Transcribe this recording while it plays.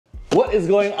What is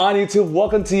going on, YouTube?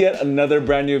 Welcome to yet another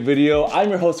brand new video. I'm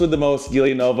your host with the most,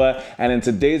 gillynova, and in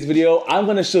today's video, I'm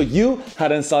gonna show you how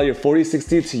to install your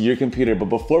 4060 to your computer. But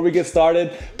before we get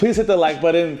started, please hit the like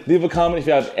button, leave a comment if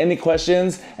you have any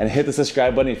questions, and hit the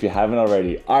subscribe button if you haven't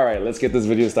already. All right, let's get this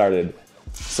video started.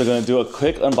 So gonna do a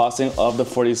quick unboxing of the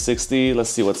 4060. Let's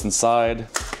see what's inside.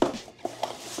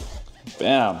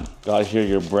 Bam, got here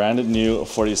your brand new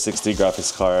 4060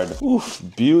 graphics card. Oof,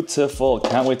 beautiful.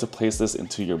 Can't wait to place this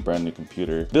into your brand new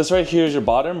computer. This right here is your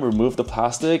bottom. Remove the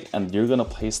plastic and you're gonna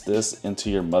place this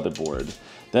into your motherboard.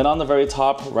 Then on the very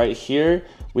top right here,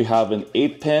 we have an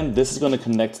 8-pin. This is gonna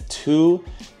connect to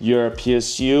your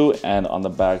PSU, and on the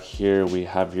back here, we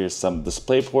have here some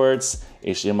display ports,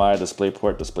 HDMI,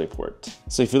 DisplayPort.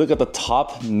 So if you look at the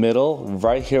top middle,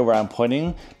 right here where I'm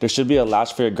pointing, there should be a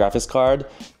latch for your graphics card.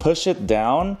 Push it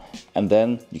down, and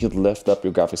then you can lift up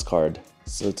your graphics card.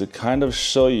 So to kind of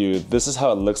show you, this is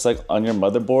how it looks like on your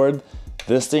motherboard.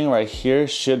 This thing right here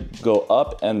should go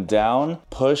up and down.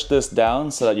 Push this down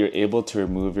so that you're able to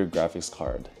remove your graphics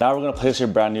card. Now we're gonna place your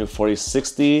brand new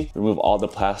 4060, remove all the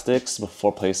plastics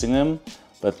before placing them.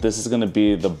 But this is gonna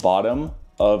be the bottom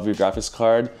of your graphics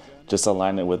card. Just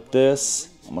align it with this.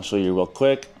 I'm gonna show you real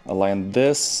quick. Align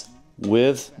this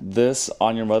with this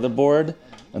on your motherboard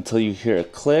until you hear a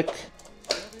click,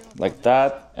 like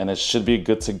that, and it should be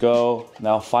good to go.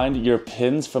 Now find your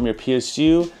pins from your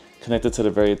PSU, connected to the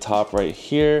very top right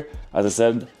here. As I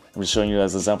said, I'm just showing you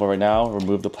as an example right now.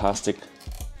 Remove the plastic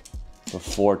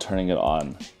before turning it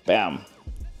on. Bam,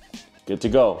 good to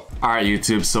go. All right,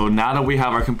 YouTube, so now that we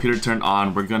have our computer turned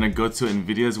on, we're gonna go to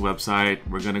NVIDIA's website.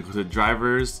 We're gonna go to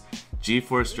drivers,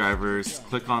 GeForce drivers,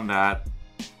 click on that.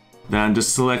 Then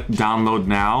just select download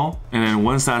now. And then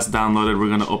once that's downloaded, we're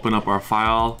gonna open up our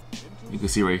file. You can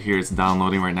see right here, it's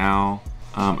downloading right now.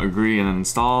 Agree and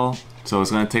install. So it's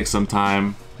gonna take some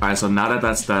time. All right, so now that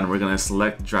that's done, we're gonna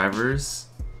select drivers,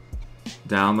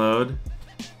 download.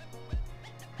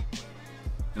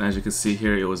 And as you can see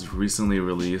here, it was recently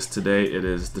released. Today, it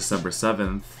is December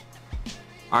 7th.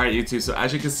 All right, YouTube, so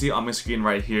as you can see on my screen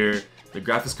right here, the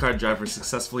graphics card driver is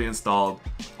successfully installed.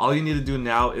 All you need to do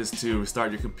now is to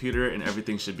restart your computer and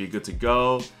everything should be good to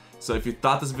go. So if you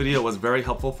thought this video was very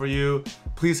helpful for you,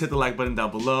 please hit the like button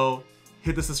down below.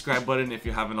 Hit the subscribe button if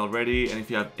you haven't already. And if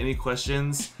you have any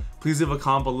questions, please leave a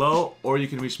comment below, or you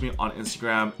can reach me on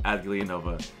Instagram at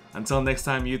gillynova. Until next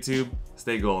time, YouTube,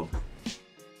 stay gold.